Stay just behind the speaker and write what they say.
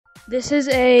This is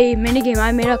a minigame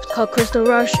I made up called Crystal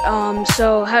Rush. This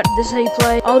is how you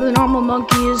play. All the normal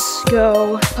monkeys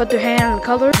go put their hand on the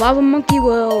color. Lava monkey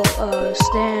will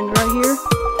stand right here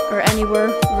or anywhere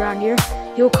around here.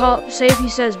 He'll say if he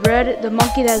says red, the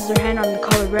monkey that has their hand on the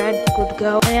color red would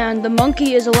go. And the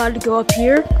monkey is allowed to go up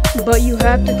here, but you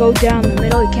have to go down the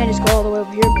middle. You can't just go all the way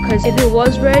over here, because if it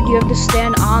was red, you have to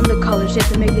stand on the colors. You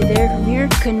have to make it there from here.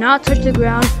 You cannot touch the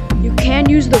ground. You can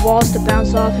use the walls to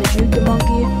bounce off and shoot the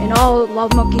monkey, and all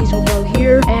lava monkeys will go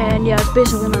here. And yeah, it's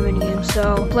basically my minigame.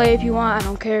 So play if you want, I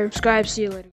don't care. Subscribe, see you later.